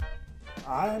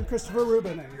I'm Christopher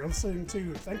Rubin, and you're listening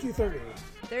to Thank You 30.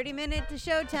 30 minute to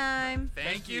showtime.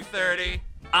 Thank you, 30.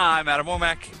 I'm Adam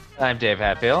Womack, I'm Dave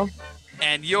Hatfield.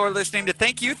 and you're listening to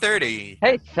Thank You, 30.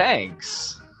 Hey,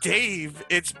 thanks. Dave,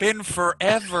 it's been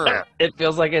forever. It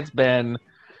feels like it's been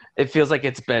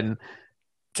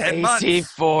 10 months.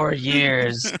 84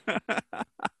 years.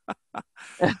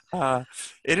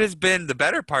 It has been the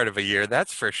better part of a year,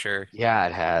 that's for sure. Yeah,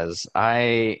 it has.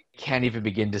 I can't even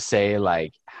begin to say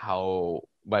like how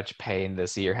much pain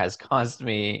this year has caused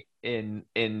me in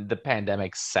the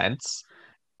pandemic sense.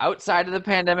 Outside of the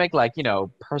pandemic, like,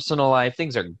 personal life,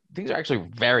 things are actually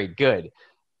very good.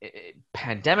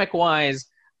 Pandemic wise,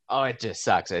 oh, it just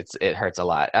sucks. It hurts a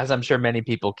lot, as I'm sure many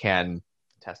people can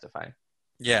testify.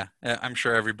 Yeah, I'm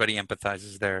sure everybody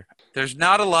empathizes there. There's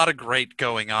not a lot of great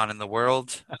going on in the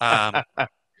world,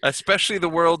 especially the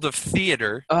world of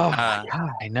theater. Oh my God,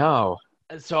 I know.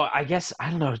 So I guess,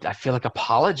 I don't know, I feel like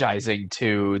apologizing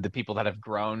to the people that have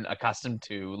grown accustomed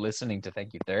to listening to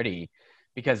Thank You 30,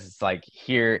 because it's like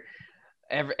here,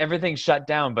 everything's shut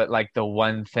down, but like the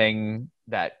one thing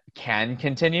that can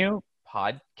continue,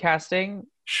 podcasting,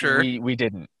 Sure. we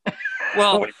didn't.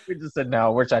 Well, we just said,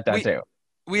 no, we're shut down too.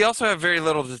 we also have very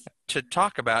little to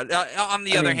talk about. On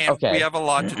the other hand, okay. we have a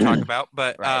lot to talk about,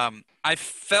 but Right. I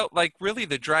felt like really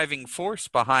the driving force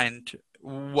behind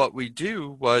what we do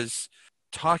was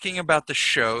talking about the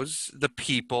shows, the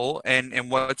people,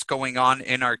 and what's going on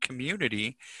in our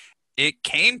community. It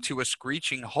came to a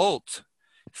screeching halt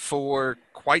for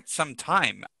quite some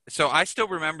time. So I still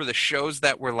remember the shows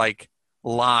that were like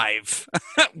live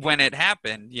when it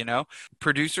happened,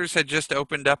 Producers had just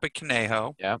opened up at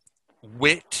Conejo. Yeah.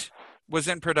 Wit was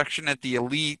in production at the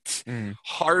Elite. Mm.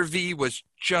 Harvey was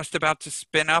just about to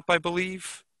spin up, I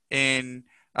believe, in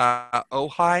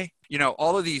Ojai.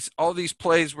 All of these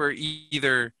plays were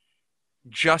either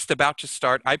just about to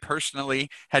start. I personally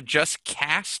had just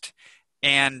cast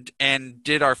and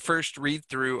did our first read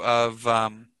through of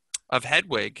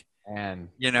Hedwig. And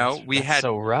we had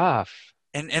so rough.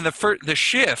 and the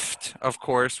shift, of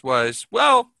course, was,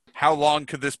 well, how long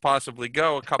could this possibly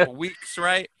go? A couple weeks,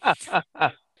 right?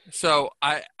 So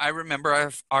I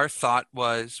remember our thought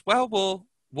was, well,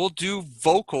 we'll do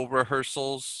vocal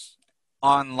rehearsals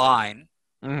online,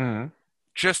 Mm-hmm.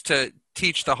 just to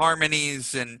teach the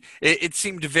harmonies, and it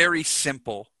seemed very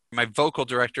simple. My vocal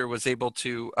director was able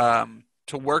to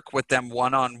work with them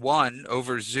one-on-one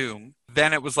over Zoom.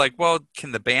 Then it was like, well,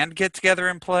 can the band get together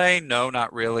and play? No,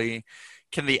 not really.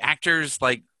 Can the actors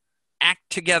act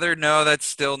together? No, that's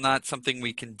still not something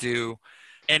we can do.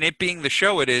 And it being the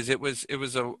show it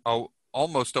was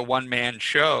almost a one-man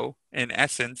show in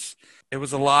essence. It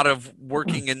was a lot of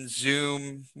working in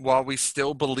Zoom while we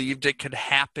still believed it could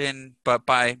happen, but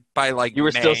by like You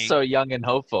were May, still so young and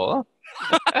hopeful.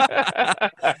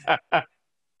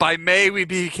 by May we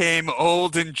became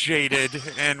old and jaded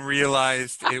and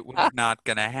realized it was not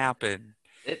going to happen.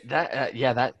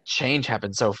 That change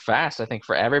happened so fast, I think,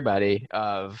 for everybody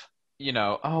of,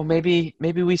 oh, maybe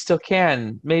we still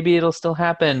can. Maybe it'll still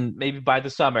happen. Maybe by the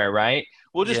summer, right?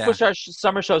 We'll just push our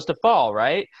summer shows to fall,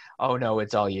 right? Oh, no,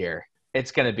 it's all year.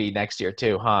 It's going to be next year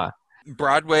too, huh?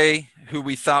 Broadway, who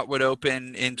we thought would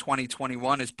open in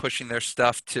 2021, is pushing their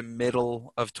stuff to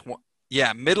middle of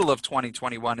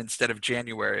 2021 instead of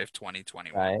January of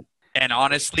 2021. Right. And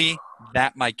honestly,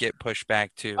 that might get pushed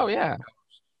back too. Oh, yeah.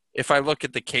 If I look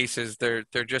at the cases, they're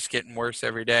just getting worse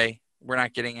every day. We're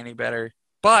not getting any better.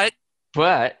 But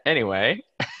anyway,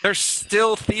 there's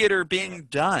still theater being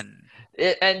done.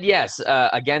 And yes,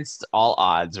 against all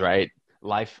odds, right?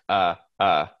 Life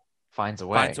finds a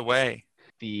way. Finds a way.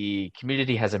 The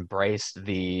community has embraced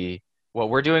what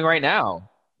we're doing right now,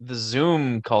 the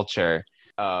Zoom culture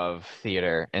of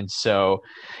theater. And so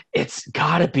it's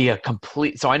got to be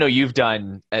so I know you've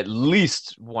done at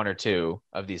least one or two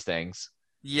of these things.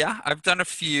 Yeah, I've done a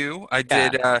few. I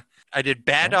did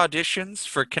bad auditions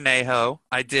for Conejo.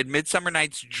 I did Midsummer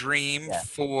Night's Dream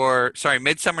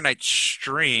Midsummer Night's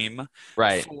Stream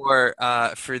for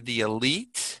the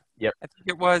Elite. Yep. I think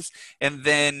it was. And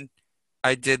then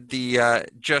I did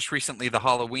just recently the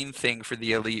Halloween thing for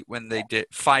the Elite when they did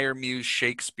Fire Muse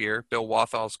Shakespeare, Bill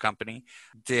Wathall's company,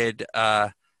 did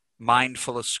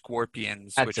Mindful of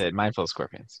Scorpions. Mindful of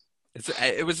Scorpions.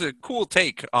 It was a cool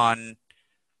take on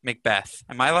Macbeth.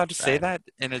 Am I allowed to say that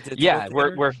in a digital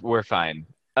theater? we're fine.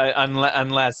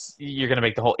 Unless you're gonna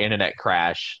make the whole internet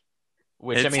crash,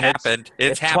 which happened.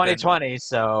 It's 2020,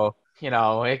 so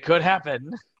it could happen.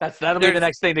 That'll be the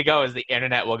next thing to go. Is the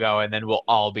internet will go, and then we'll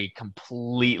all be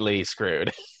completely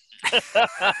screwed.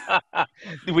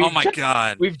 Oh my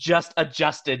God! We've just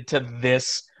adjusted to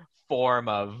this form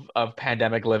of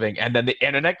pandemic living, and then the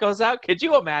internet goes out. Could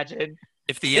you imagine?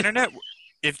 If the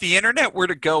internet were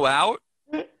to go out,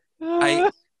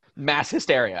 Mass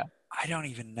hysteria. I don't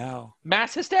even know.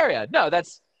 Mass hysteria. No, that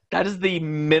is the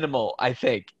minimal I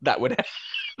think that would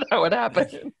that would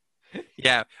happen.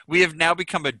 Yeah, we have now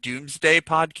become a doomsday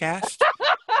podcast.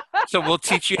 So we'll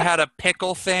teach you how to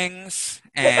pickle things,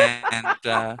 and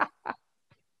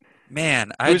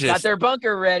man, Who's got their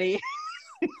bunker ready?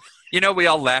 We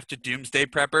all laughed at doomsday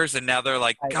preppers, and now they're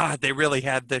like, God, they really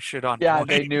had this shit on Yeah, point.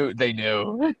 they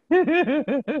knew.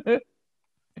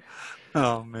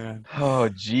 Oh man. Oh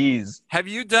geez. Have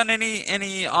you done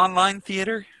any online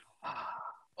theater?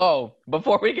 Oh,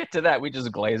 before we get to that, we just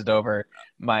glazed over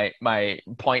my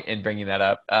point in bringing that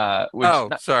up.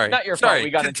 Sorry. Not your fault. We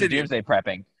got into doomsday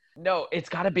prepping. No, it's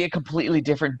got to be a completely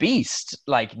different beast.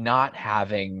 Like not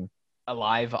having a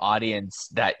live audience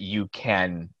that you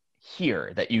can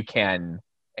hear, that you can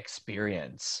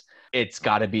experience. It's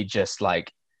got to be just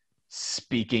like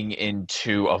speaking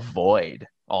into a void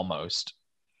almost.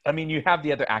 I mean, you have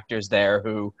the other actors there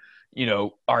who,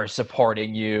 are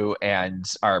supporting you and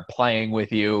are playing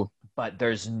with you, but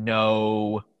there's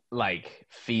no like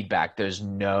feedback. There's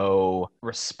no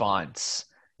response.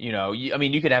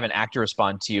 You could have an actor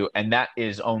respond to you, and that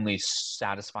is only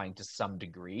satisfying to some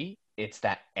degree. It's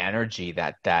that energy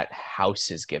that house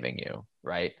is giving you,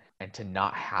 right? And to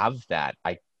not have that,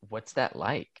 what's that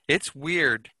like? It's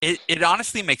weird. It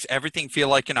honestly makes everything feel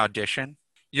like an audition.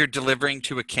 You're delivering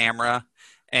to a camera,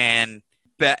 and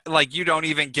you don't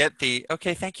even get the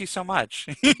okay, thank you so much.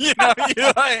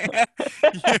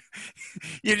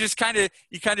 You just kind of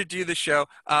do the show.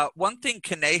 One thing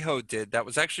Conejo did that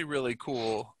was actually really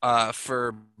cool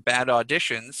for bad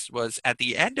auditions was at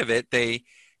the end of it they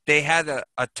had a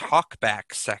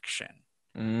talkback section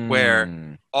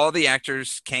where all the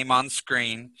actors came on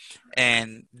screen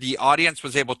and the audience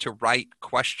was able to write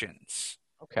questions.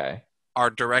 Okay. Our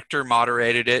director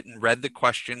moderated it and read the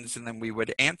questions, and then we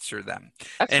would answer them.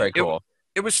 That's very cool.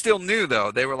 It was still new,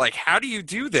 though. They were like, how do you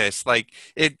do this?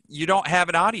 You don't have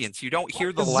an audience. You don't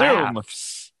hear the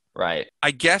laughs. Right.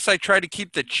 I guess I try to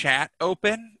keep the chat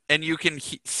open, and you can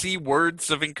see words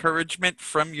of encouragement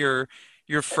from your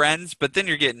friends, but then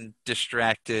you're getting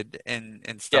distracted and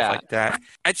stuff like that.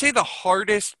 I'd say the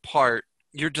hardest part,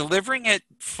 you're delivering it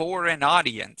for an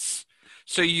audience.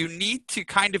 So you need to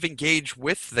kind of engage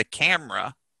with the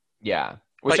camera. Yeah,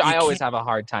 which I always have a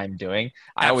hard time doing.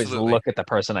 I always look at the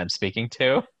person I'm speaking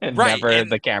to and never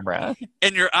the camera.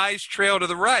 And your eyes trail to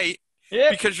the right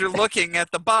because you're looking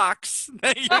at the box.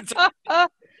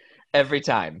 Every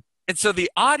time. And so the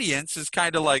audience is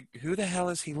kind of like, who the hell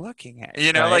is he looking at?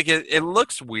 Right. Like it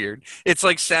looks weird. It's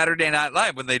like Saturday Night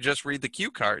Live when they just read the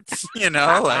cue cards,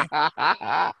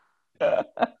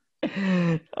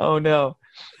 Oh, no.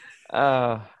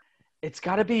 It's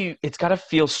gotta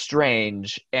feel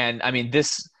strange. And I mean,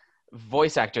 this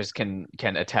voice actors can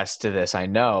attest to this, I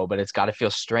know, but it's gotta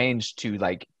feel strange to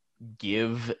like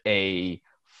give a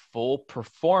full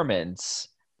performance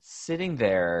sitting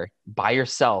there by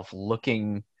yourself,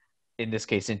 looking in this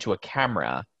case into a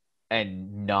camera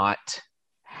and not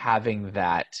having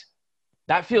that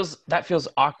feels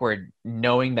awkward,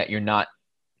 knowing that you're not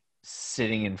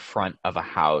sitting in front of a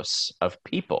house of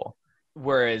people.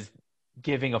 Whereas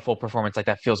giving a full performance like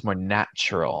that feels more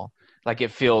natural. Like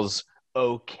it feels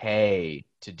okay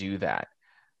to do that.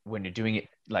 When you're doing it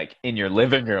like in your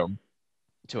living room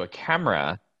to a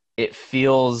camera, it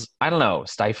feels, I don't know,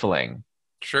 stifling.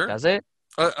 Sure. Does it?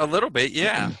 A little bit,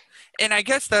 yeah. And I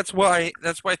guess that's why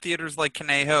theaters like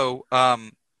Conejo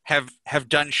have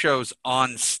done shows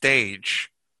on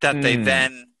stage that they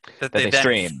then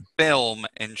stream, film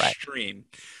and stream.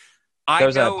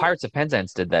 There's Pirates of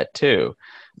Penzance did that too.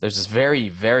 There's this very,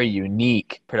 very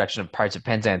unique production of Pirates of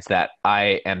Penzance that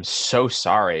I am so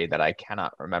sorry that I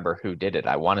cannot remember who did it.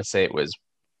 I want to say it was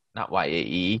not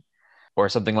YAE or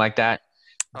something like that.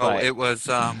 Oh, it was.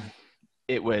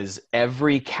 It was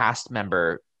every cast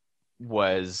member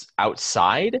was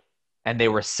outside, and they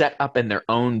were set up in their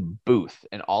own booth,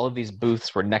 and all of these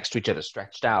booths were next to each other,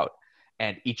 stretched out,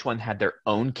 and each one had their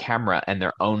own camera and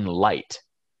their own light.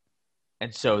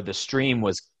 And so the stream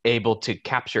was able to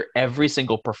capture every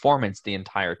single performance the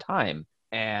entire time.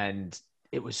 And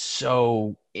it was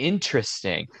so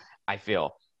interesting, I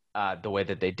feel, the way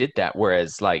that they did that.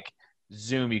 Whereas like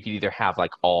Zoom, you could either have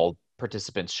like all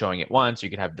participants showing at once, or you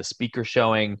could have the speaker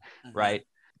showing, right?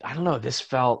 I don't know. This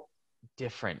felt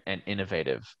different and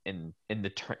innovative in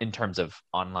terms of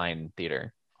online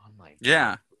theater.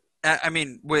 Yeah. I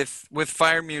mean, with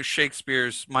Fire Muse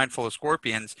Shakespeare's Mindful of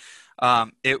Scorpions,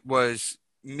 it was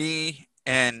me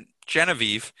and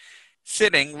Genevieve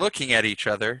sitting looking at each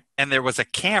other, and there was a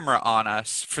camera on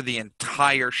us for the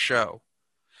entire show.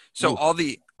 So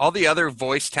Ooh. all the other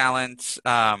voice talents,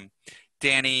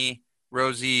 Danny,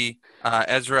 Rosie,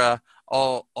 Ezra,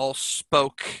 all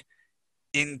spoke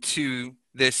into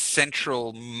this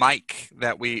central mic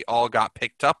that we all got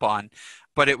picked up on,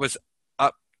 but it was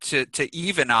up to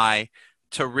Eve and I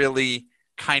to really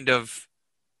kind of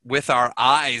with our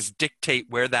eyes dictate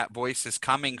where that voice is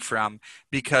coming from,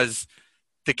 because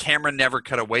the camera never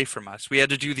cut away from us. We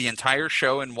had to do the entire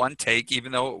show in one take,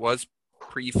 even though it was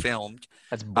pre-filmed.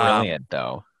 That's brilliant,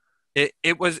 though.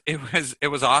 It was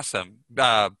awesome.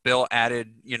 Bill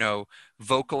added,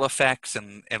 vocal effects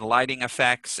and lighting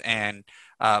effects and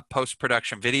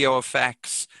post-production video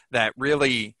effects that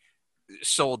really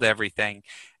sold everything.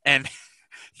 And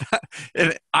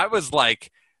I was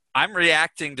like, I'm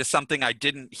reacting to something I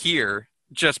didn't hear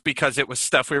just because it was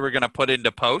stuff we were going to put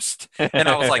into post. And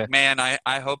I was like, man,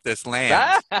 I hope this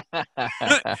lands.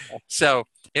 So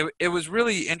it was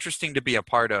really interesting to be a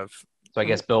part of. So I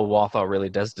guess Bill Walthall really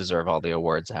does deserve all the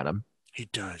awards, Adam. He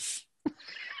does.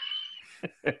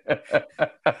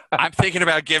 I'm thinking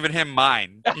about giving him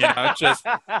mine.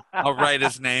 I'll write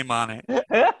his name on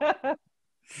it.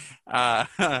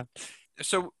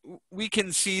 So we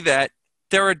can see that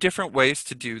there are different ways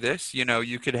to do this.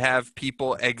 You could have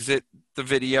people exit the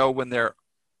video when they're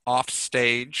off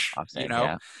stage,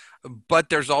 yeah. But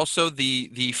there's also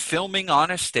the filming on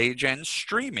a stage and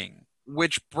streaming,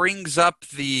 which brings up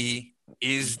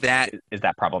is that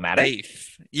problematic?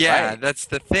 Safe? Yeah, right. That's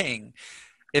the thing.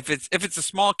 If it's a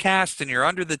small cast and you're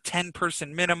under the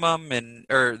 10-person minimum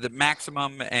or the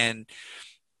maximum and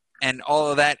all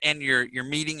of that, and you're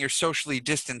meeting your socially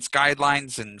distanced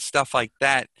guidelines and stuff like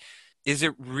that, is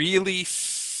it really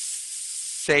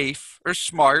safe or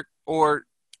smart or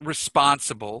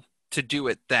responsible to do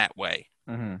it that way?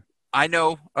 Mm-hmm. I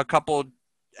know a couple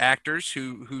actors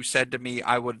who said to me,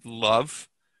 I would love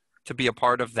to be a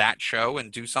part of that show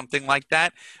and do something like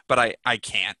that, but I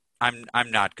can't. I'm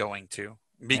not going to,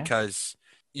 because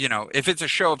if it's a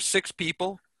show of 6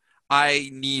 people,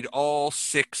 I need all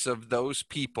 6 of those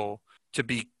people to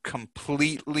be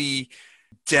completely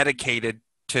dedicated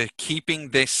to keeping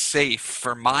this safe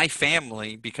for my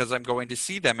family, because I'm going to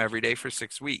see them every day for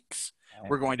 6 weeks.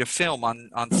 We're going to film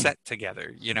on set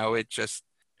together. It just,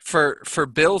 for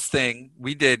Bill's thing,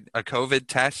 we did a COVID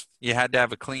test. You had to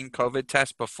have a clean COVID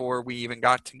test before we even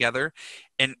got together.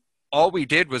 And all we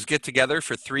did was get together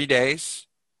for 3 days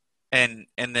and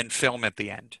then film at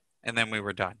the end. And then we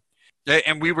were done.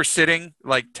 And we were sitting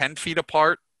like 10 feet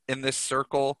apart in this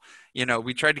circle.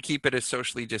 We tried to keep it as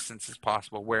socially distanced as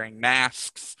possible, wearing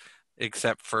masks,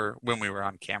 except for when we were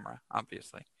on camera,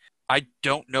 obviously. I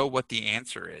don't know what the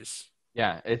answer is.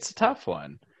 Yeah, it's a tough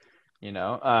one.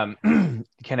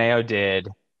 Kaneo did,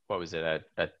 what was it,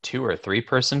 a 2 or 3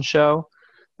 person show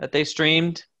that they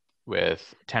streamed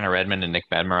with Tanner Redmond and Nick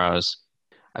Benmerose.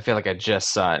 I feel like I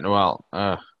just saw it. Well,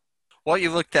 while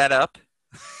you look that up,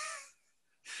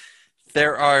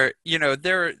 there are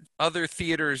other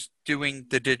theaters doing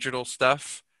the digital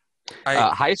stuff.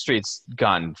 High Street's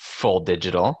gone full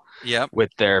digital. Yep. With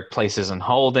their Places in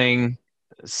Holding,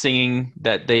 singing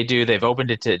that they do. They've opened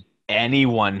it to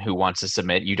anyone who wants to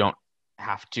submit. You don't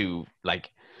have to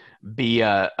be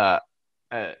a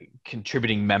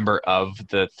contributing member of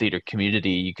the theater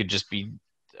community. You could just be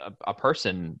a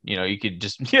person. You could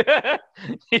just you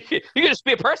could just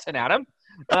be a person, Adam.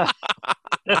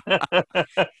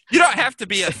 You don't have to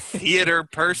be a theater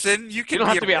person. You don't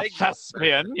have to be a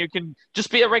thespian. You can just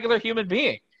be a regular human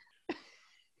being.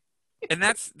 And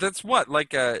that's what,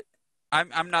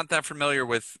 I'm not that familiar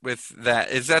with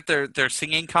that. Is that their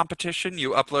singing competition?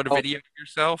 You upload a video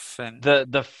yourself, and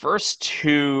the first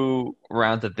 2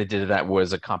 rounds that they did of that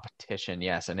was a competition,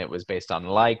 yes, and it was based on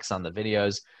likes on the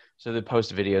videos. So they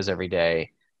post videos every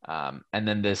day. And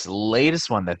then this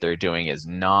latest one that they're doing is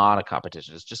not a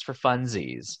competition. It's just for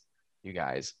funsies, you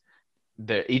guys.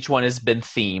 Each one has been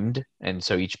themed, and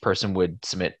so each person would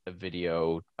submit a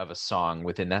video of a song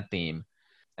within that theme.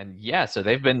 And yeah, so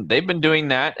they've been doing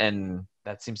that, and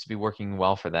that seems to be working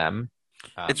well for them.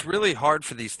 It's really hard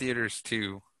for these theaters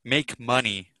to make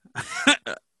money,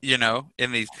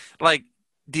 in these, like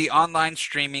the online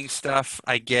streaming stuff.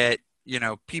 I get,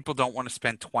 people don't want to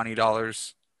spend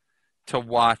 $20 to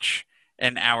watch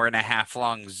an hour and a half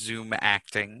long Zoom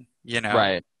acting,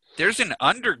 Right. There's an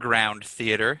underground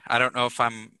theater. I don't know if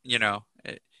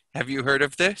have you heard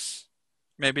of this?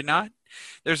 Maybe not.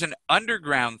 There's an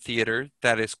underground theater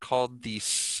that is called the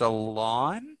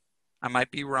Salon. I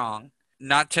might be wrong.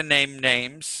 Not to name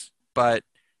names, but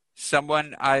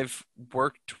someone I've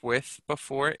worked with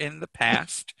before in the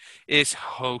past is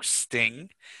hosting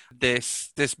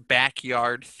this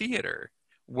backyard theater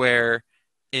where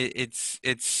it's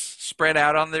spread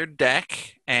out on their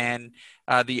deck, and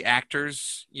the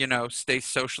actors, stay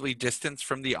socially distanced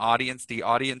from the audience. The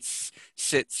audience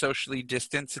sits socially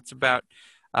distanced. It's about,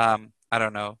 I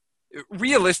don't know.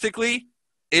 Realistically,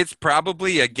 it's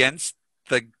probably against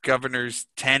the governor's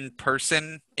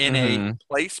 10-person in a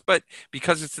place, but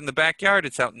because it's in the backyard,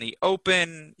 it's out in the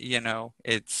open,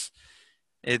 it's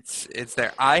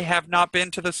there. I have not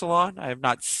been to the salon. I have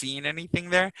not seen anything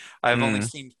there. I've only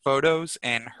seen photos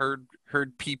and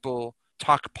heard people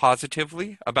talk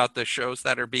positively about the shows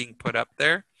that are being put up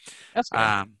there. That's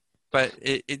good. But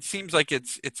it seems like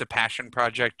it's a passion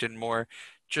project and more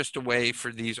just a way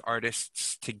for these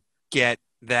artists to get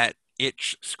that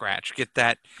itch scratch, get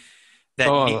that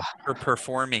need for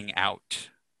performing out.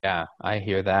 Yeah, I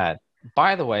hear that.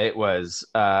 By the way, it was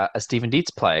a Stephen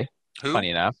Dietz play. Who?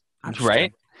 Funny enough,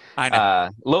 right? I know.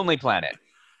 Lonely Planet.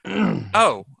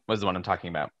 Oh, was the one I'm talking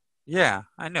about. Yeah,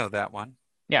 I know that one.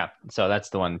 Yeah, so that's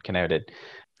the one Kaneo did.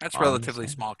 That's relatively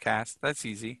small cast. That's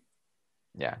easy.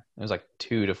 Yeah, it was like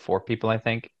 2 to 4 people, I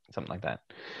think, something like that.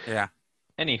 Yeah.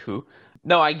 Anywho,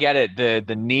 no, I get it.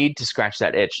 The need to scratch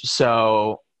that itch.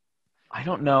 So I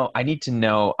don't know. I need to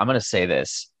know. I'm going to say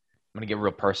this. I'm going to get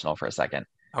real personal for a second.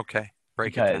 Okay.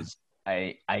 Break it down. Because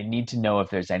I need to know if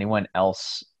there's anyone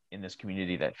else in this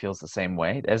community that feels the same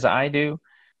way as I do.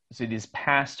 So these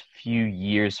past few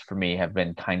years for me have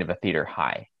been kind of a theater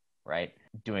high, right?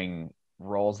 Doing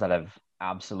roles that I've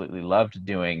absolutely loved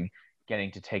doing,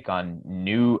 getting to take on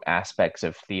new aspects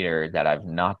of theater that I've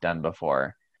not done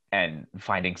before and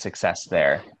finding success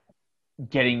there.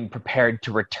 Getting prepared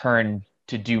to return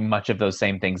to do much of those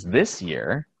same things this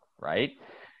year, right?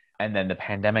 And then the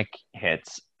pandemic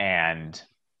hits and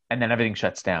then everything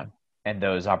shuts down and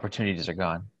those opportunities are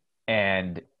gone.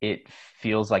 And it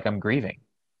feels like I'm grieving.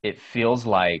 It feels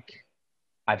like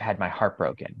I've had my heart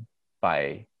broken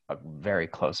by a very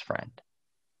close friend.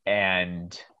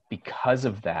 And because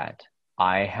of that,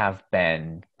 I have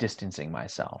been distancing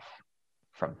myself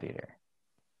from theater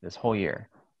this whole year.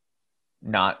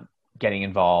 Not getting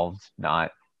involved,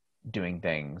 not doing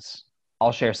things.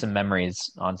 I'll share some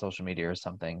memories on social media or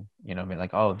something, be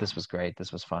like, oh, this was great,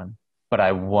 this was fun. But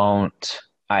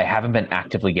I haven't been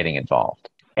actively getting involved.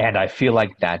 And I feel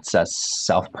like that's a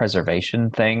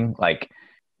self-preservation thing. Like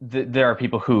there are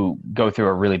people who go through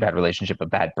a really bad relationship, a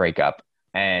bad breakup,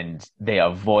 and they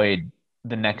avoid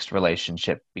the next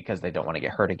relationship because they don't want to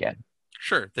get hurt again.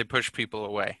 Sure, they push people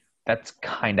away. That's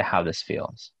kind of how this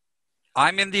feels.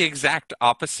 I'm in the exact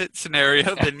opposite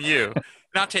scenario than you.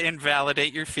 Not to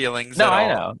invalidate your feelings at all. I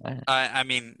know. I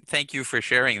mean, thank you for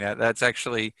sharing that. That's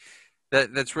actually,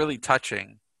 that's really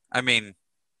touching. I mean,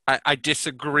 I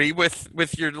disagree with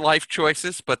your life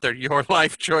choices, but they're your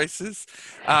life choices.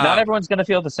 Not everyone's going to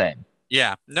feel the same.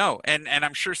 Yeah, no. And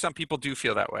I'm sure some people do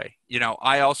feel that way.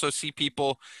 I also see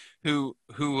people who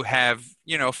have,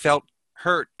 felt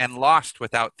hurt and lost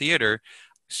without theater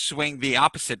swing the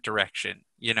opposite direction,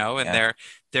 and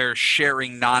they're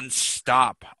sharing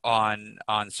nonstop on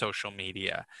social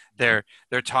media. They're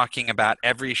talking about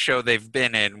every show they've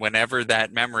been in whenever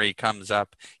that memory comes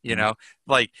up,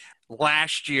 like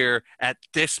last year at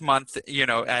this month,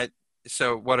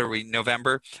 so what are we,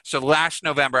 November? So last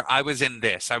November, I was in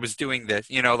this, I was doing this,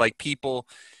 like people,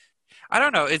 I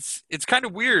don't know. It's kind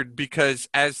of weird because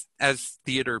as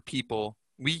theater people,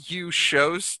 we use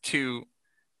shows to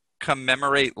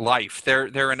commemorate life.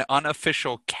 They're an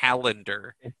unofficial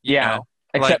calendar.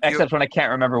 Except when I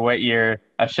can't remember what year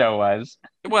a show was.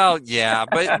 Well, yeah,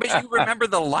 but you remember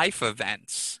the life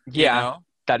events. Yeah,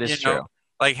 that is true.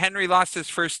 Like Henry lost his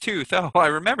first tooth. Oh, I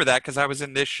remember that because I was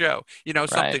in this show.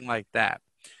 Something like that.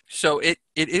 So it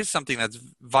is something that's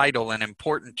vital and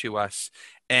important to us.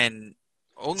 And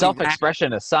only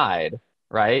self-expression aside,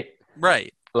 right?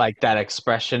 Right. Like that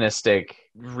expressionistic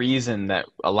reason that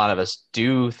a lot of us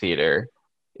do theater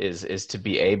is to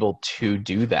be able to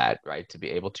do that, right? To be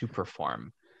able to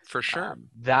perform. For sure.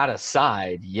 That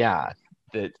aside, yeah,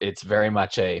 it's very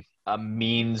much a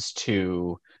means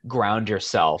to ground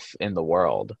yourself in the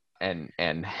world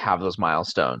and have those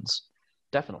milestones.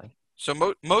 Definitely.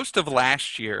 So most of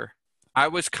last year, I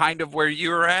was kind of where you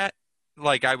were at.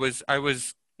 Like I was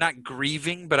not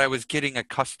grieving, but I was getting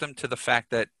accustomed to the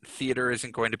fact that theater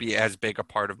isn't going to be as big a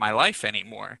part of my life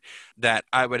anymore, that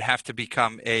I would have to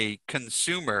become a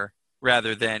consumer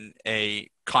rather than a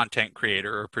content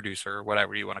creator or producer or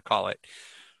whatever you want to call it.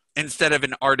 Instead of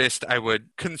an artist, I would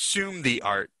consume the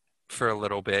art for a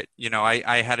little bit.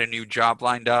 I had a new job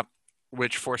lined up,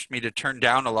 which forced me to turn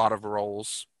down a lot of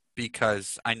roles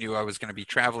because I knew I was going to be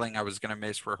traveling. I was going to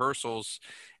miss rehearsals,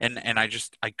 and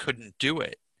I couldn't do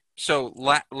it. So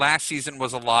last season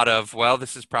was a lot of, well,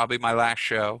 this is probably my last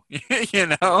show.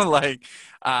 Like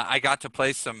I got to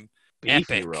play some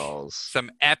Beefy roles. some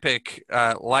epic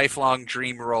lifelong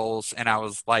dream roles, and I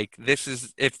was like,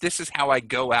 if this is how I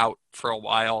go out for a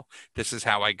while, this is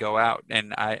how I go out.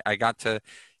 And I got to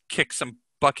kick some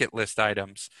bucket list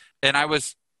items, and I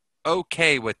was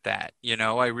okay with that.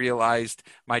 I realized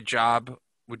my job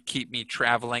would keep me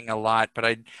traveling a lot, but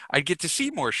I'd get to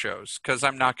see more shows because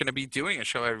I'm not going to be doing a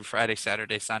show every Friday,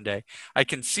 Saturday, Sunday. I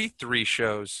can see 3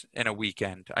 shows in a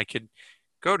weekend. I could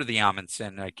go to the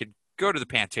Amundsen. I could go to the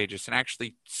Pantages and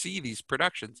actually see these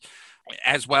productions,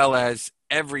 as well as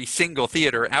every single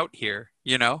theater out here.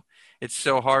 It's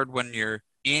so hard when you're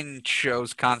in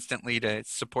shows constantly to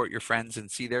support your friends and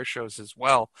see their shows as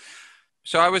well.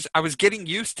 So I was getting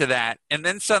used to that, and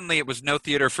then suddenly it was no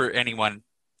theater for anyone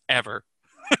ever.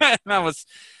 And I was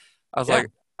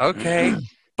like, okay.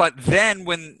 But then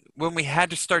when we had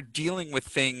to start dealing with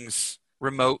things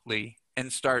remotely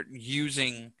and start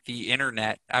using the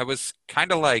internet, I was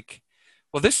kind of like,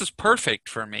 well, this is perfect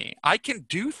for me. I can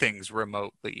do things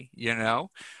remotely,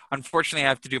 Unfortunately, I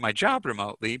have to do my job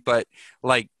remotely, but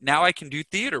like now I can do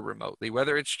theater remotely,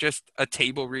 whether it's just a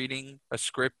table reading, a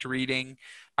script reading.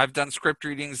 I've done script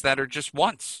readings that are just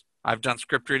once. I've done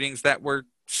script readings that were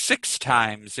 6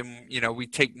 times, and we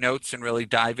take notes and really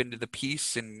dive into the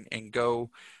piece and go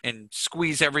and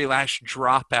squeeze every last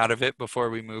drop out of it before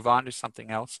we move on to something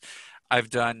else. I've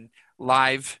done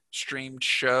live streamed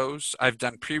shows. I've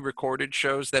done pre-recorded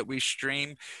shows that we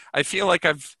stream. I feel like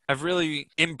I've really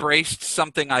embraced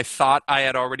something I thought I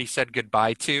had already said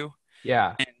goodbye to.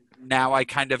 Yeah. And now I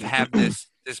kind of have this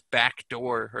back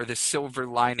door or this silver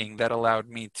lining that allowed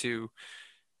me to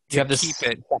you have this keep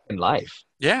it second life.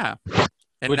 Yeah.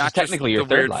 And which not is technically just your the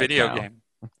third weird life video now. game.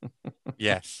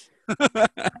 Yes.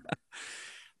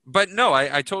 But no,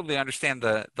 I totally understand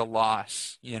the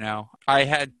loss. I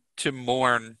had to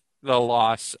mourn the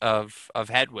loss of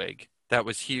Hedwig. That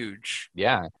was huge.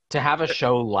 Yeah, to have a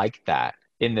show like that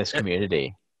in this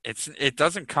community, it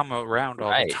doesn't come around all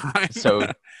right? the time. So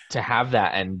to have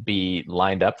that and be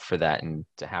lined up for that, and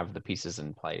to have the pieces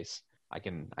in place, I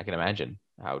can imagine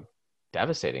how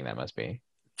devastating that must be.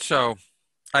 So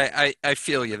I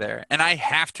feel you there. And I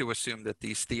have to assume that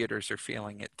these theaters are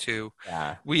feeling it too.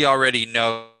 Yeah. We already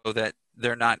know that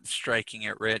they're not striking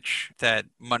it rich, that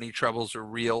money troubles are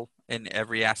real in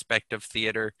every aspect of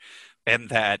theater, and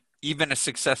that even a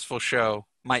successful show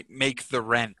might make the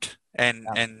rent and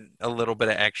a little bit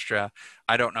of extra.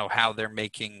 I don't know how they're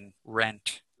making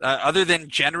rent. Other than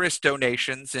generous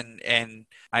donations, and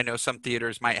I know some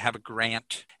theaters might have a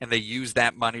grant and they use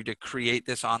that money to create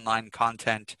this online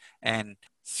content, and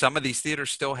some of these theaters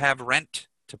still have rent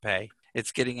to pay.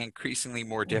 It's getting increasingly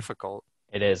more difficult.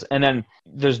 It is. And then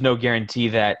there's no guarantee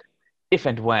that if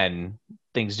and when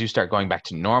things do start going back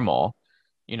to normal,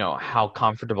 how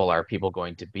comfortable are people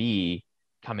going to be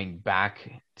coming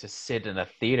back to sit in a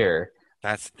theater?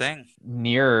 That's the thing.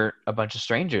 Near a bunch of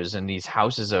strangers in these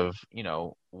houses of,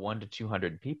 1 to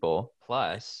 200 people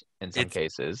plus in some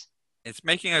cases. It's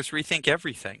making us rethink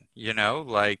everything,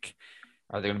 like,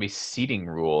 are there going to be seating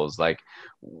rules? Like,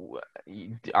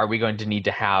 are we going to need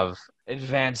to have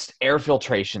advanced air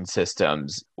filtration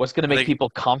systems? What's going to make people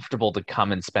comfortable to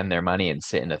come and spend their money and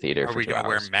sit in a theater for 2 hours? Are we going to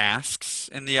wear masks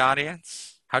in the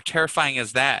audience? How terrifying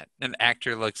is that? An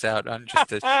actor looks out on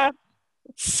just a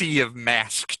sea of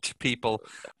masked people.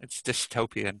 It's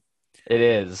dystopian. It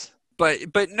is.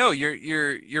 But no,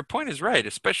 your point is right,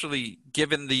 especially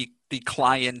given the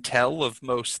clientele of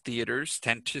most theaters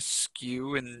tend to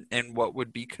skew in what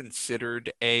would be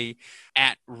considered a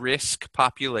at-risk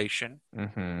population.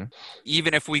 Mm-hmm.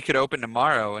 Even if we could open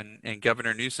tomorrow and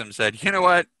Governor Newsom said, you know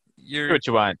what? Do what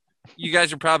you want. You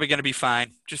guys are probably going to be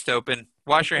fine. Just open.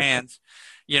 Wash your hands.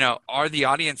 Are the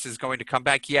audiences going to come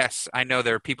back? Yes, I know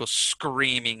there are people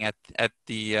screaming at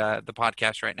the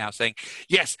podcast right now saying,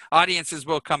 yes, audiences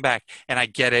will come back. And I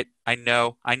get it. I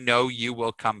know you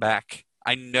will come back.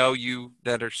 I know you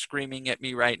that are screaming at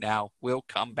me right now will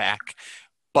come back.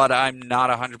 But I'm not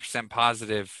 100%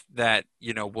 positive that,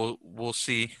 we'll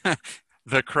see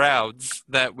the crowds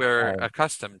that we're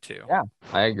accustomed to. Yeah,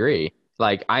 I agree.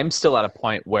 Like, I'm still at a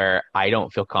point where I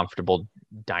don't feel comfortable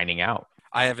dining out.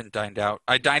 I haven't dined out.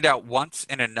 I dined out once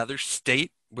in another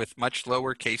state with much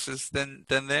lower cases than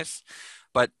this.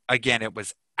 But again, it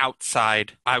was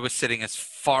outside. I was sitting as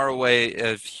far away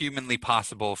as humanly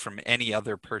possible from any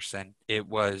other person. It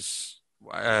was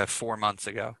 4 months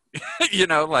ago.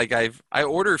 I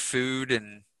order food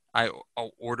and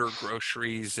I'll order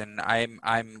groceries, and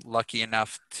I'm lucky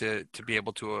enough to be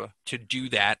able to do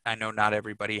that. I know not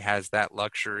everybody has that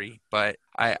luxury, but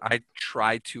I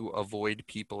try to avoid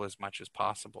people as much as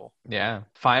possible. Yeah.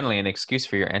 Finally, an excuse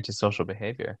for your antisocial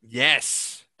behavior.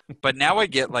 Yes. But now I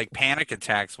get like panic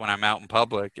attacks when I'm out in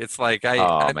public. It's like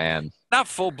Oh man. not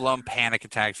full-blown panic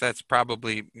attacks. That's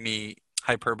probably me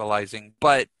hyperbolizing.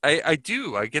 But I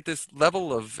do. I get this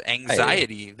level of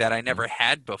anxiety that I never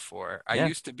had before. I Yeah.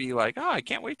 used to be like, oh, I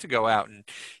can't wait to go out and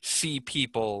see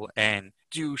people and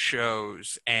do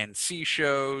shows and see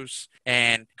shows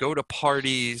and go to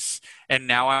parties. And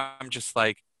now I'm just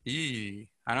like, I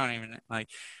don't even like.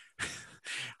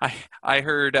 I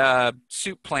heard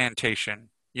Soup Plantation,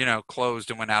 closed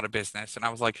and went out of business. And I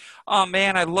was like, oh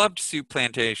man, I loved Soup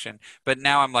Plantation. But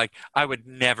now I'm like, I would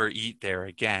never eat there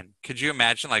again. Could you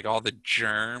imagine like all the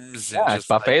germs and Yeah, just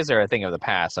buffets are a thing of the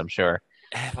past, I'm sure.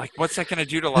 like what's that going to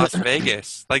do to Las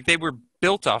Vegas? Like they were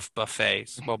built off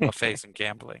buffets. Well, buffets and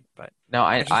gambling, but No,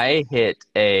 just- I hit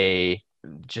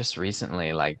just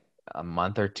recently, like a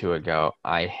month or two ago,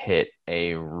 I hit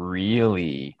a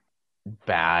really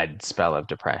bad spell of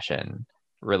depression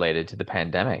related to the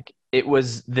pandemic. It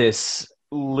was this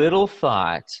little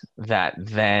thought that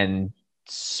then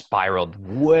spiraled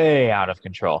way out of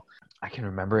control. I can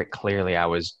remember it clearly. I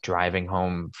was driving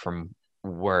home from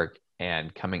work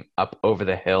and coming up over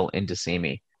the hill into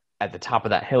Simi. At the top of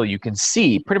that hill, you can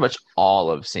see pretty much all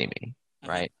of Simi,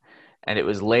 right? And it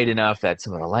was late enough that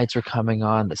some of the lights were coming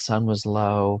on, the sun was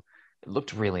low. It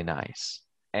looked really nice.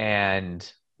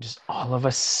 And just all of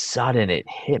a sudden it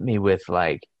hit me with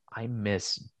like, I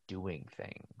miss doing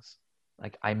things.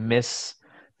 Like I miss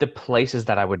the places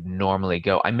that I would normally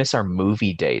go. I miss our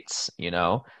movie dates,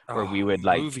 where we would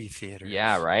like movie theaters.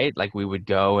 yeah, right? Like we would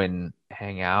go and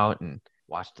hang out and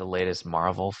watch the latest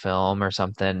Marvel film or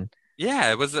something.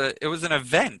 Yeah, it was an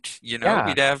event, Yeah.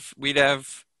 We'd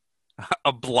have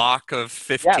a block of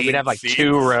 15 Yeah, we'd have like seats,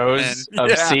 2 rows and- of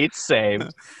yeah. seats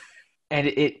saved.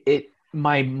 And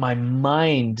my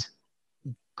mind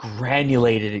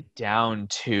granulated it down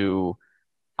to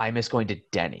I miss going to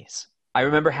Denny's. I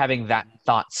remember having that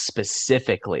thought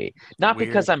specifically, not Weird.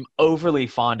 because I'm overly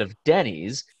fond of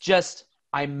Denny's, just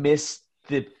I miss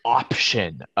the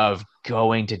option of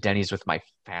going to Denny's with my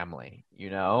family,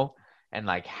 and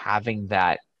like having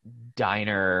that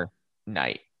diner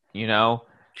night,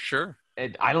 Sure.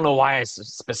 I don't know why I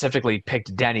specifically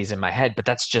picked Denny's in my head, but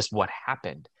that's just what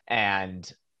happened. And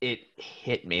it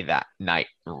hit me that night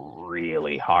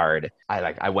really hard.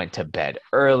 I went to bed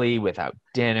early without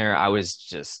dinner.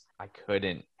 I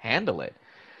couldn't handle it.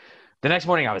 The next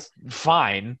morning I was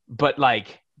fine, but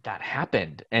like that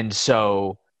happened. And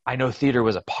so I know theater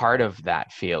was a part of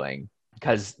that feeling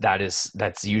because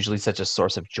that's usually such a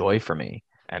source of joy for me,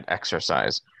 and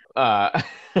exercise.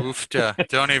 Oofta.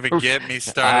 Don't even get me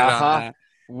started Uh-huh. on that.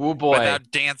 Woo boy. Without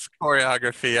dance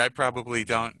choreography, I probably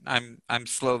don't. I'm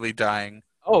slowly dying.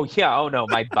 Oh yeah. Oh no,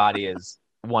 my body is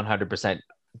 100%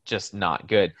 just not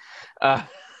good. Uh,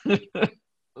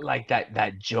 like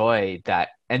that joy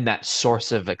and that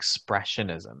source of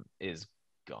expressionism is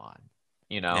gone,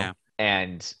 Yeah.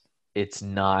 and it's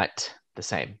not the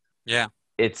same. Yeah.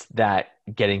 It's that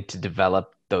getting to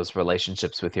develop those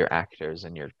relationships with your actors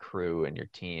and your crew and your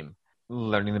team,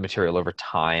 learning the material over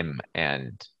time,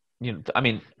 and I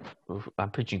mean,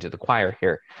 I'm preaching to the choir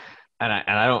here, and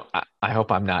I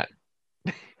hope I'm not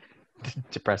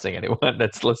depressing anyone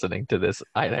that's listening to this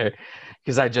either,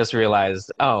 because I just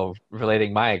realized,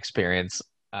 relating my experience.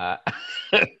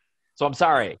 So I'm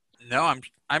sorry. No,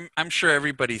 I'm sure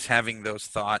everybody's having those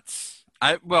thoughts.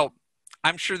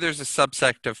 I'm sure there's a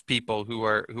subsect of people who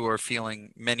are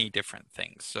feeling many different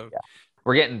things. So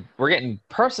We're getting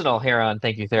personal here on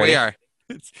Thank You 30. we are.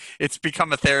 It's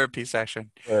become a therapy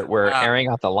session. We're airing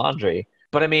out the laundry.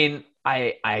 But I mean,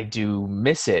 I do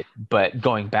miss it. But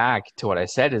going back to what I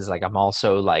said is like I'm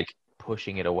also like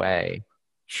pushing it away.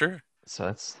 Sure. So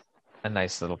that's a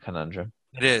nice little conundrum.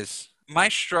 It is. My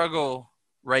struggle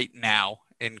right now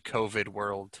in COVID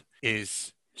world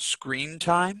is screen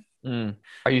time.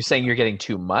 Are you saying you're getting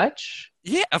too much?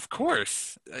 Yeah, of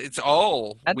course. It's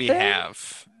all That's we it?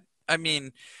 have. I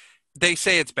mean, they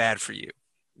say it's bad for you,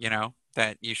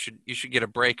 that you should get a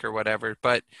break or whatever.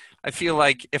 But I feel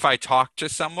like if I talk to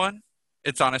someone,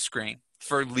 it's on a screen.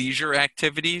 For leisure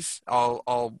activities,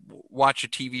 I'll watch a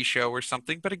TV show or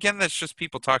something. But again, that's just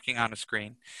people talking on a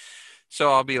screen.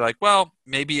 So I'll be like, well,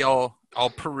 maybe I'll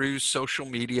peruse social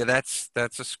media. That's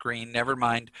a screen. Never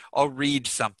mind. I'll read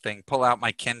something. Pull out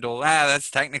my Kindle. That's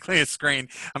technically a screen.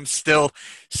 I'm still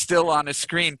on a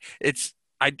screen.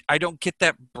 I don't get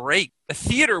that break. A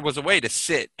theater was a way to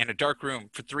sit in a dark room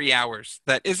for 3 hours.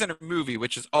 That isn't a movie,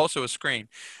 which is also a screen,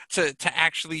 to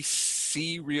actually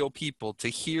see real people, to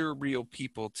hear real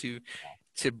people, to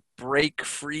break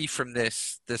free from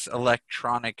this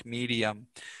electronic medium.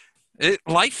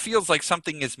 Life feels like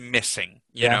something is missing,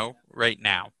 you know, right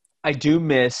now. I do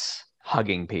miss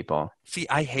hugging people. See,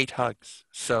 I hate hugs,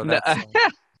 so No, that's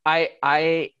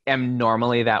I am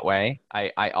normally that way.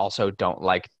 I also don't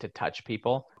like to touch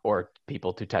people or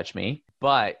people to touch me,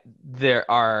 but there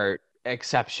are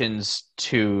exceptions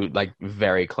to like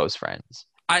very close friends.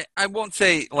 I won't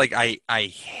say like I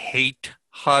hate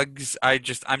hugs.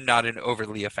 I'm not an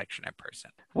overly affectionate person.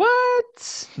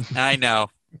 What? I know.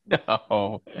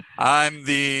 No, I'm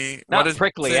the not what is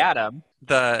prickly it? Adam.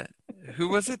 Who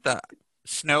was it? The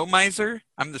snow miser?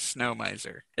 I'm the snow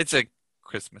miser. It's a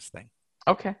Christmas thing.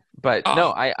 Okay, but Oh.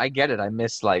 no, I get it. I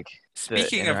miss like the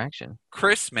Speaking of interaction.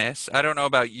 Christmas, I don't know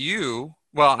about you.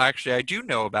 Well, actually, I do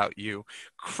know about you.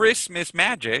 Christmas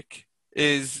magic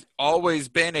is always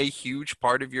been a huge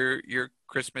part of your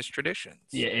Christmas traditions.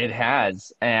 Yeah, it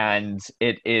has, and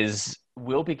it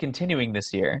will be continuing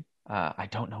this year. I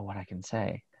don't know what I can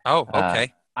say. Oh,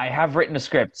 okay. I have written a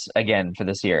script again for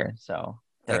this year, so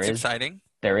That's exciting.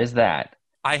 there is that.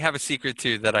 I have a secret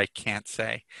too that I can't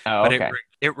say, Oh, but okay.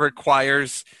 it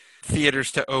requires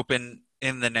theaters to open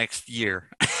in the next year.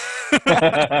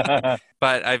 But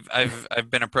I've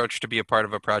been approached to be a part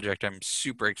of a project I'm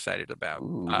super excited about.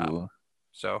 Ooh.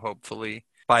 So hopefully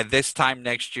by this time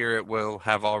next year it will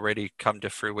have already come to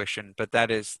fruition. But that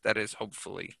is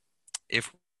hopefully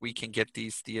if we can get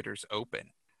these theaters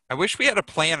open. I wish we had a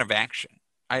plan of action.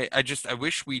 I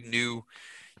wish we knew,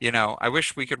 I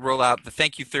wish we could roll out the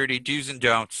Thank You 30 do's and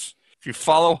don'ts. If you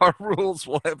follow our rules,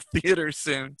 we'll have theaters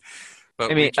soon.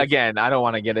 But I mean, again, I don't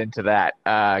want to get into that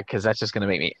because that's just going to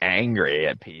make me angry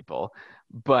at people.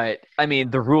 But I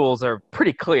mean, the rules are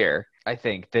pretty clear. I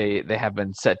think they have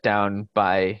been set down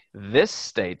by this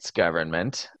state's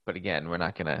government. But again, we're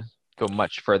not going to go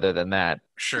much further than that.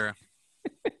 Sure.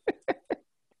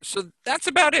 So that's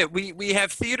about it. We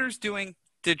have theaters doing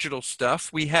digital stuff.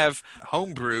 We have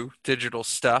homebrew digital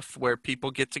stuff where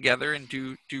people get together and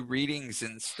do readings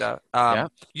and stuff. Yeah.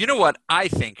 You know what I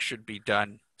think should be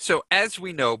done? So as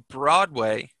we know,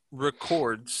 Broadway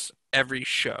records every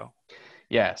show.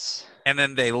 Yes. And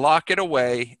then they lock it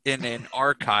away in an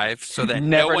archive so that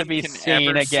Never no to one be can seen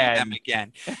ever again. see them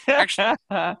again. Actually,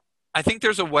 I think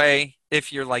there's a way,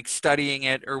 if you're like studying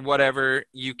it or whatever,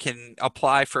 you can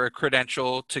apply for a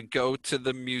credential to go to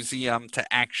the museum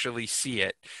to actually see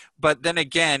it. But then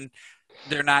again,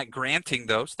 they're not granting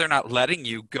those. They're not letting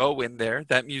you go in there.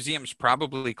 That museum's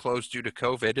probably closed due to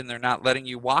COVID, and they're not letting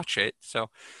you watch it. So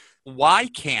why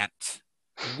can't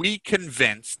we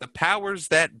convince the powers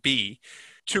that be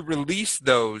to release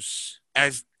those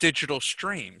as digital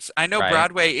streams? I know Right.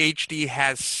 Broadway HD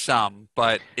has some,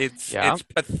 but it's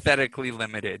pathetically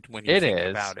limited when you think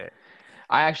about it.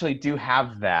 I actually do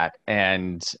have that,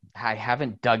 and I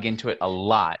haven't dug into it a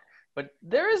lot. But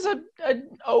there is an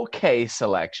okay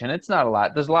selection. It's not a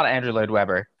lot. There's a lot of Andrew Lloyd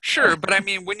Webber. Sure, but I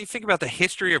mean, when you think about the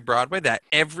history of Broadway, that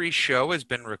every show has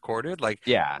been recorded, like,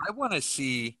 Yeah. I want to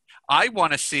see,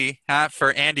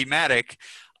 for Andy Maddock,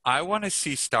 I want to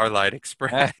see Starlight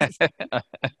Express. I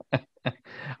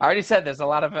already said there's a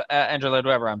lot of Andrew Lloyd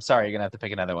Webber. I'm sorry, you're going to have to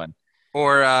pick another one.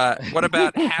 Or what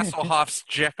about Hasselhoff's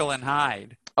Jekyll and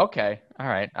Hyde? Okay. All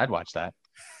right. I'd watch that.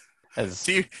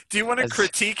 Do you want to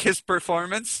critique his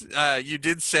performance? You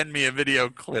did send me a video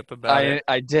clip about it.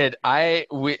 I did.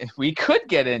 We could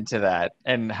get into that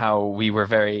and how we were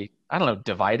very, I don't know,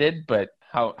 divided, but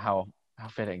how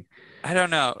fitting. I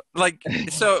don't know. Like,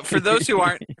 so for those who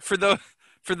aren't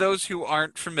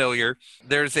familiar,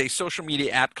 there's a social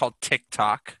media app called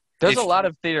TikTok. There's a lot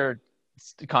of theater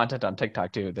content on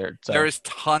TikTok too. There is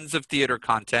tons of theater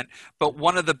content, but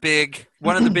one of the big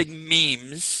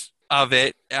memes of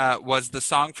it was the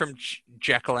song from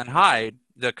Jekyll and Hyde,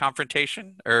 the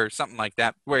confrontation or something like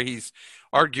that, where he's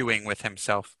arguing with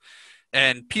himself.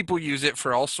 And people use it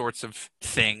for all sorts of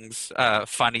things,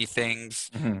 funny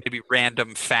things, maybe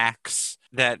random facts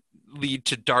that lead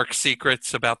to dark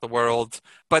secrets about the world.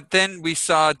 But then we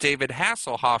saw David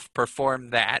Hasselhoff perform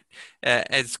that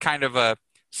as kind of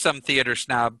some theater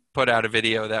snob put out a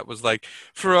video that was like,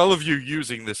 for all of you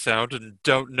using the sound and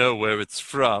don't know where it's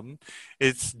from,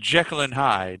 it's Jekyll and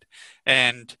Hyde.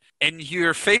 And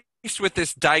you're faced with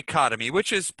this dichotomy,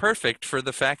 which is perfect for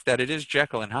the fact that it is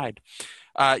Jekyll and Hyde.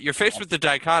 You're faced with the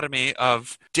dichotomy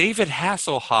of David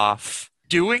Hasselhoff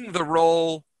doing the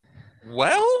role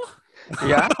well.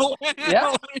 Yeah.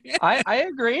 Yeah. I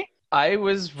agree. I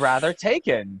was rather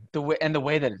taken. The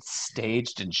way that it's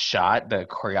staged and shot, the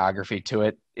choreography to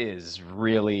it is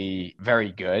really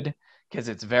very good because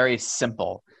it's very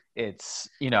simple. It's,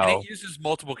 And it uses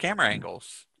multiple camera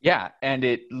angles. yeah,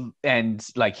 and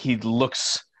like he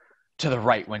looks to the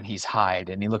right when he's Hyde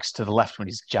and he looks to the left when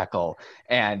he's Jekyll.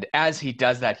 And as he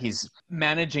does that, he's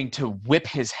managing to whip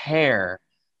his hair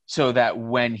so that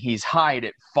when he's Hyde,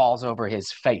 it falls over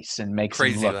his face and makes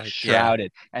him look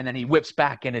shrouded. Yeah. And then he whips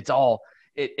back and it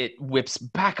whips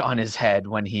back on his head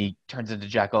when he turns into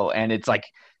Jekyll. And it's like,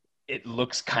 it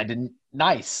looks kind of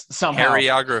nice somehow.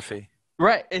 Choreography.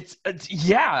 Right. It's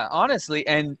yeah, honestly.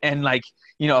 And like,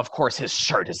 of course his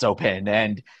shirt is open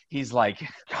and he's like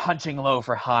hunching low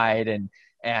for Hyde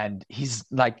and he's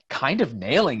like kind of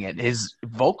nailing it.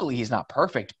 Vocally he's not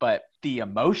perfect, but the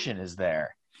emotion is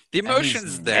there. The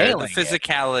emotion's there. The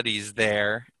physicality's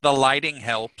there. The lighting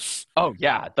helps. Oh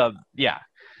yeah. Like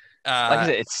I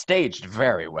said, it's staged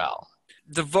very well.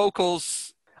 The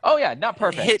vocals. Oh yeah, not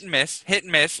perfect. Hit and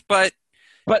miss, but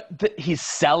he's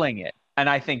selling it. And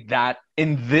I think that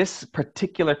in this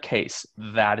particular case,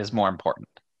 that is more important.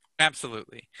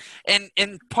 Absolutely. And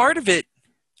part of it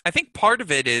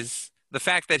is the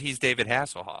fact that he's David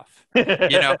Hasselhoff.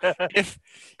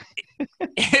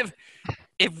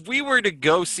 If we were to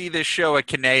go see this show at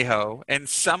Conejo and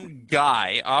some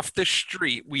guy off the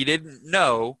street we didn't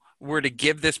know were to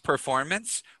give this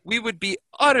performance, we would be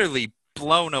utterly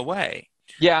blown away.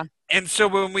 Yeah. And so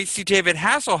when we see David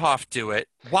Hasselhoff do it,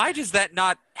 why does that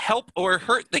not help or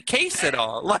hurt the case at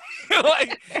all? Like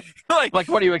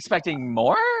what are you expecting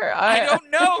more? I don't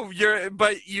know.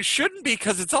 But you shouldn't be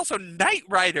because it's also Knight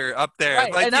Rider up there.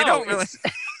 Right, like you don't really.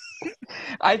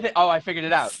 I figured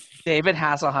it out. David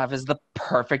Hasselhoff is the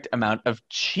perfect amount of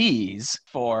cheese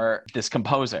for this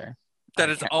composer. That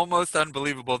is almost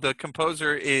unbelievable. The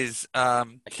composer is I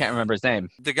can't remember his name.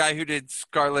 The guy who did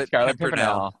Scarlet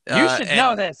Pimpernel. You should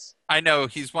know this. I know,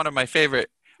 he's one of my favorite.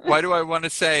 Why do I want to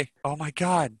say, oh my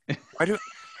God,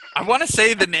 I want to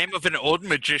say the name of an old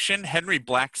magician, Henry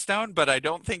Blackstone, but I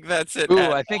don't think that's it. Ooh,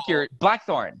 I think you're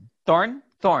Blackthorn. Thorn.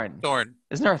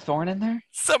 Isn't there a thorn in there?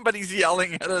 Somebody's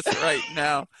yelling at us right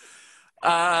now.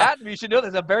 Adam, you should know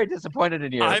this. I'm very disappointed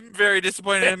in you. I'm very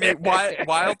disappointed in me.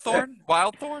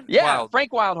 Wildthorn? Yeah,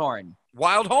 Frank Wildhorn.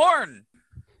 Wildhorn.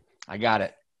 I got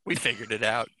it. We figured it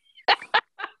out.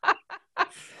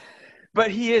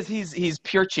 But he's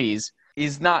pure cheese.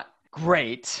 He's not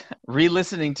great.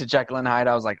 Re-listening to Jekyll and Hyde,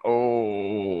 I was like,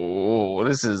 oh,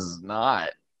 this is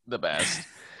not the best.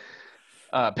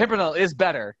 Pimpernel is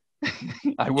better.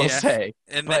 I will say.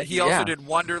 And then he also did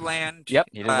Wonderland. Yep,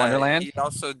 he did Wonderland. He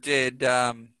also did,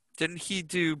 didn't he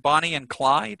do Bonnie and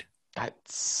Clyde? That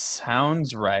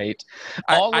sounds right.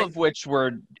 All of which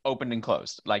were opened and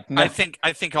closed. I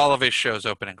think all of his shows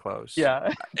open and close.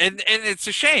 Yeah. And it's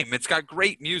a shame. It's got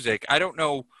great music. I don't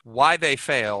know why they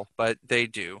fail, but they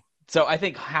do. So I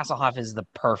think Hasselhoff is the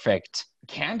perfect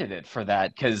candidate for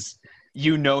that because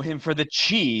you know him for the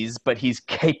cheese, but he's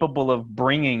capable of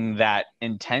bringing that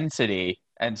intensity.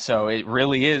 And so it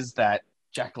really is that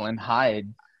Jekyll and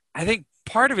Hyde. I think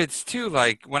part of it's too,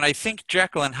 like, when I think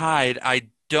Jekyll and Hyde, I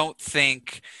don't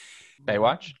think...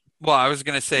 Baywatch? Well, I was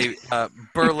going to say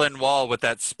Berlin Wall with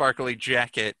that sparkly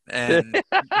jacket. And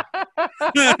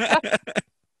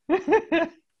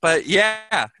but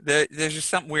yeah, there's just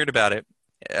something weird about it.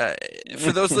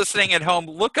 For those listening at home,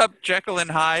 look up Jekyll and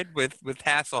Hyde with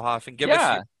Hasselhoff and give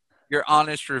us your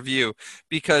honest review,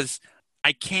 because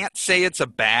I can't say it's a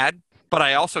bad, but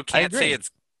I also can't say it's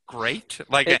great.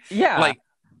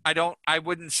 I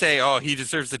wouldn't say, oh, he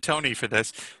deserves the Tony for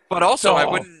this, but also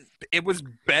it was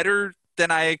better than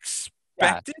I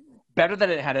expected. Yeah. Better than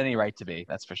it had any right to be,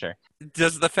 that's for sure.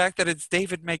 Does the fact that it's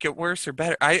David make it worse or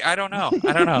better? I don't know.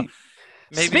 I don't know.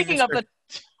 Maybe Speaking of the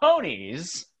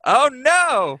Tonys. Oh,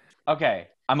 no. Okay,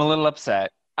 I'm a little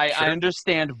upset. I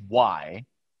understand why,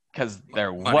 because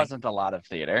there wasn't a lot of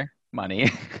theater. Money's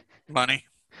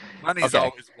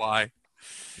always why.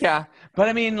 Yeah, but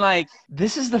I mean, like,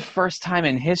 this is the first time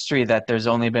in history that there's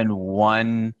only been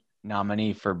one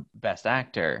nominee for Best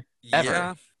Actor ever.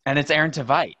 Yeah. And it's Aaron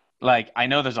Tveit. Like, I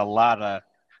know there's a lot of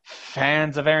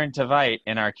fans of Aaron Tveit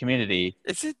in our community.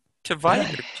 Is it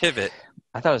Tveit or Tivit?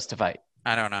 I thought it was Tveit.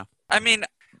 I don't know. I mean,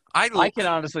 I can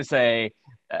honestly say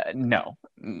no.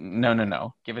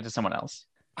 Give it to someone else.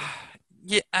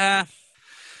 Yeah.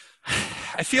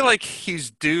 I feel like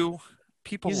he's due.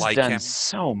 People like him. He's done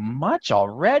so much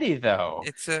already, though.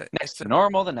 Next to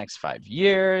Normal, the next 5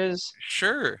 years.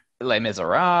 Sure. Les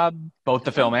Miserables, both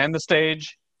the film and the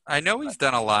stage. I know he's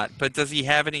done a lot, but does he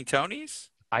have any Tonys?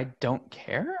 I don't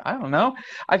care. I don't know.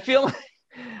 I feel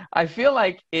I feel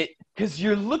like it because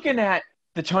you're looking at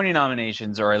the Tony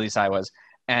nominations, or at least I was,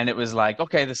 and it was like,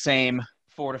 okay, the same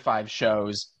 4 to 5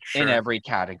 shows in Sure. every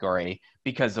category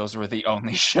because those were the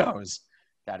only shows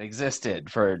that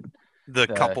existed for The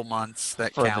the- couple months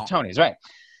that for count. the Tonys, right?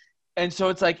 And so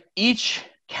it's like each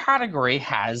category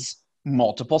has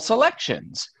multiple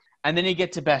selections, and then you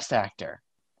get to Best Actor,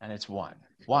 and it's one.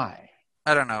 Why?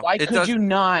 I don't know. Why It could does. you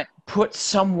not put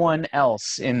someone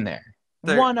else in there?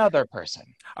 There- One other person.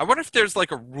 I wonder if there's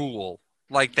like a rule,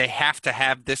 like they have to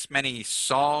have this many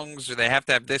songs, or they have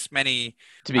to have this many.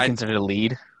 To be I- considered a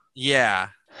lead. Yeah.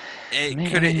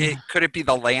 Could it be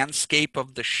the landscape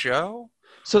of the show?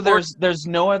 So there's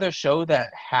no other show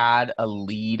that had a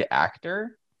lead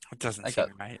actor, It doesn't Like seem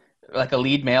right. like a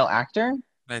lead male actor,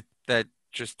 That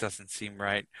just doesn't seem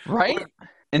right. right?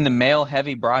 In the male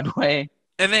heavy Broadway.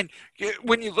 And then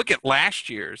when you look at last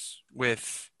year's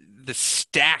with the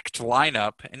stacked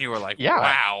lineup, and you were like, Yeah.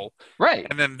 wow. Right.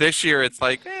 And then this year it's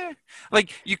like,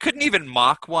 like you couldn't even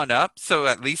mock one up, so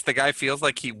at least the guy feels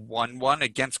like he won one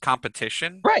against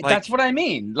competition. Right, Like, that's what I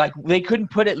mean. Like they couldn't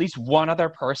put at least one other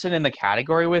person in the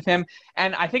category with him,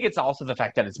 and I think it's also the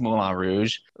fact that it's Moulin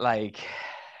Rouge. Like,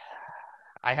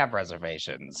 I have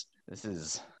reservations. This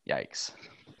is yikes.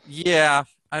 Yeah,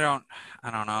 I don't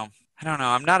know.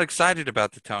 I'm not excited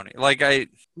about the Tony. Like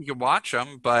you can watch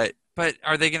them, but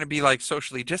are they going to be like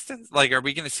socially distanced? Like, are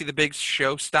we going to see the big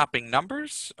show-stopping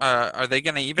numbers? Are they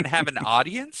going to even have an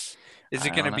audience? Is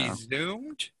it I going to don't be know.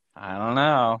 zoomed? I don't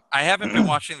know. I haven't been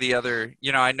watching the other.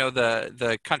 I know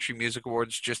the Country Music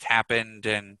Awards just happened,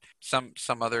 and some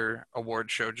other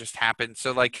award show just happened.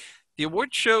 So like the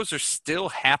award shows are still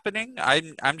happening.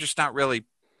 I'm just not really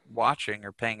watching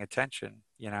or paying attention.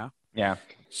 Yeah,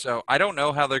 So I don't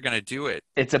know how they're going to do it.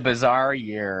 it's a bizarre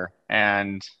year,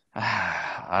 and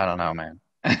I don't know, man.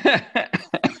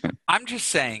 I'm just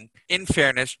saying, in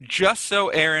fairness, just so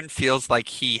Aaron feels like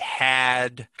he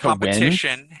had To win?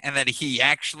 competition and that he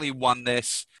actually won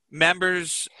this,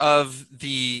 members of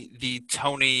the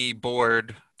Tony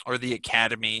board or the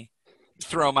Academy,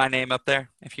 throw my name up there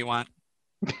if you want.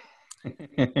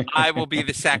 I will be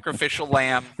the sacrificial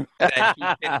lamb that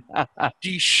he can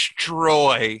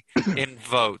destroy in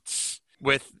votes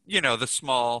with, the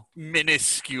small,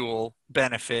 minuscule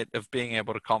benefit of being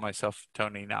able to call myself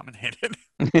Tony nominated.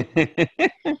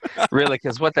 Really?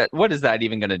 Because what is that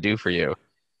even going to do for you?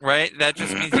 Right? That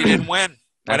just means you didn't win.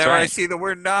 That's Whenever I right. see the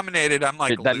word nominated, I'm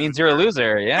like, That means you're a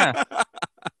loser. Yeah.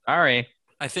 Sorry.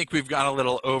 I think we've gone a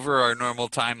little over our normal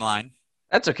timeline.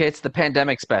 That's okay. It's the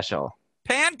pandemic special.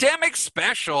 Pandemic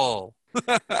special.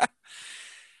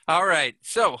 All right.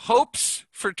 So hopes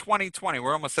for 2020.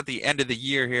 We're almost at the end of the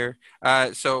year here.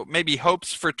 So maybe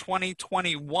hopes for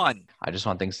 2021. I just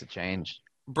want things to change.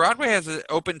 Broadway has an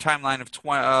open timeline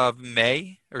of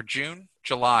May or June,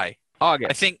 July. August.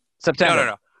 I think September.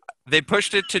 no. They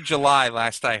pushed it to July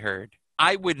last I heard.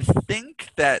 I would think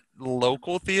that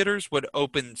local theaters would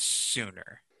open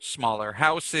sooner. Smaller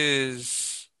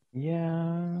houses,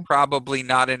 Yeah. probably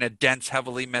not in a dense,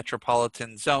 heavily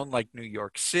metropolitan zone like New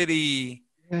York City.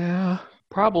 Yeah.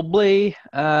 Probably.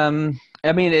 I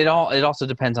mean, it also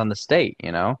depends on the state.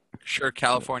 Sure,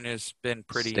 California's been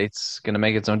pretty State's gonna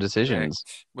make its own decisions.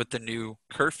 strict with the new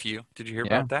curfew. Did you hear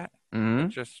Yeah. about that? Hmm. It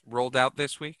just rolled out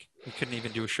this week. We couldn't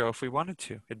even do a show if we wanted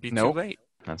to. It'd be Nope. too late.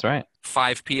 That's right.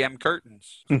 5 p.m.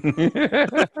 curtains.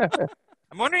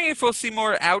 I'm wondering if we'll see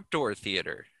more outdoor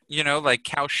theater. Like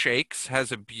Cow Shakes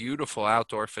has a beautiful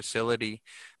outdoor facility,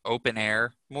 open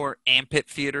air, more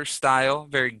amphitheater style,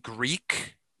 very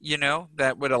Greek,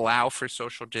 that would allow for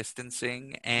social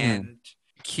distancing and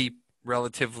keep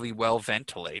relatively well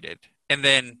ventilated. And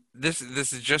then this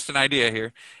is just an idea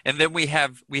here. And then we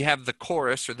have the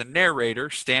chorus or the narrator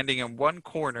standing in one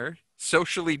corner,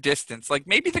 socially distanced. Like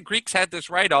maybe the Greeks had this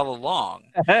right all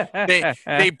along.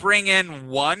 They bring in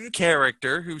one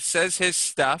character who says his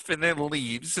stuff and then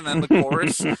leaves, and then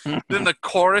the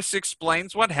chorus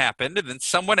explains what happened, and then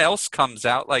someone else comes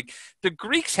out. Like the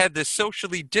Greeks had this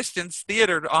socially distanced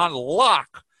theater on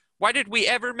lock. Why did we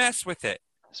ever mess with it?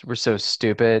 We're so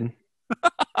stupid.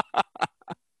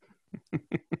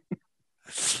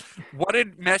 What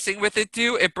did messing with it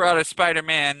do? It brought a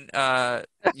Spider-Man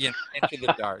into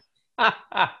the dark.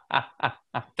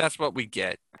 That's what we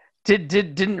get.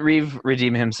 Didn't Reeve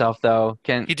redeem himself though?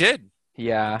 He did.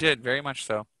 Yeah, He did, very much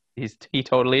so. he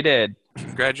totally did.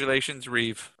 Congratulations,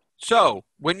 Reeve. So,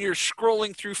 when you're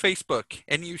scrolling through Facebook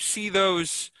and you see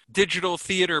those digital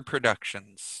theater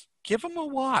productions, give them a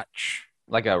watch.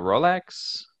 Like a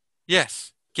Rolex.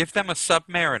 Yes, give them a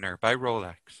Submariner by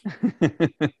Rolex.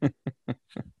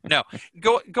 No,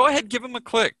 go ahead, give them a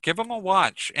click, give them a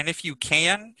watch, and if you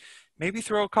can, maybe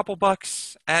throw a couple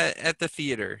bucks at the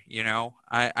theater.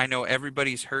 I know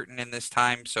everybody's hurting in this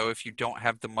time, so if you don't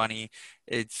have the money,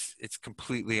 it's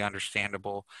completely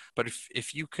understandable. But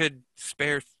if you could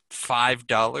spare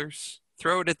 $5,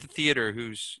 throw it at the theater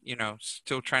who's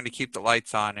still trying to keep the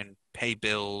lights on and pay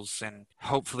bills and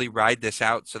hopefully ride this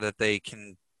out so that they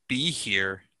can be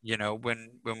here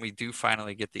when we do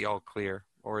finally get the all clear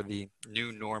or the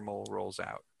new normal rolls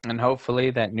out. And hopefully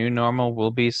that new normal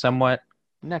will be somewhat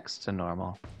next to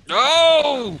normal.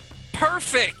 Oh,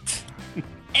 perfect.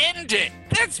 End it.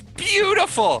 That's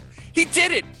beautiful. He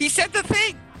did it. He said the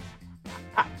thing.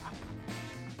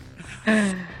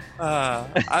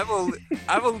 I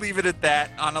will leave it at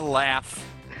that on a laugh.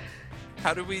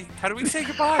 How do we say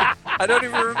goodbye? I don't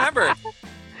even remember.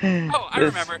 Oh, I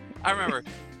remember.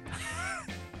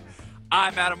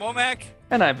 I'm Adam Womack.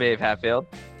 And I'm Dave Hatfield.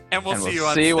 And we'll see you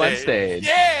on stage.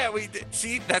 Yeah, we did.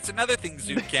 See, that's another thing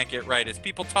Zoom can't get right is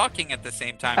people talking at the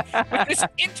same time, which is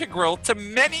integral to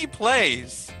many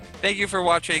plays. Thank you for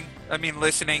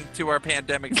listening to our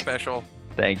pandemic special.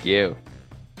 Thank you.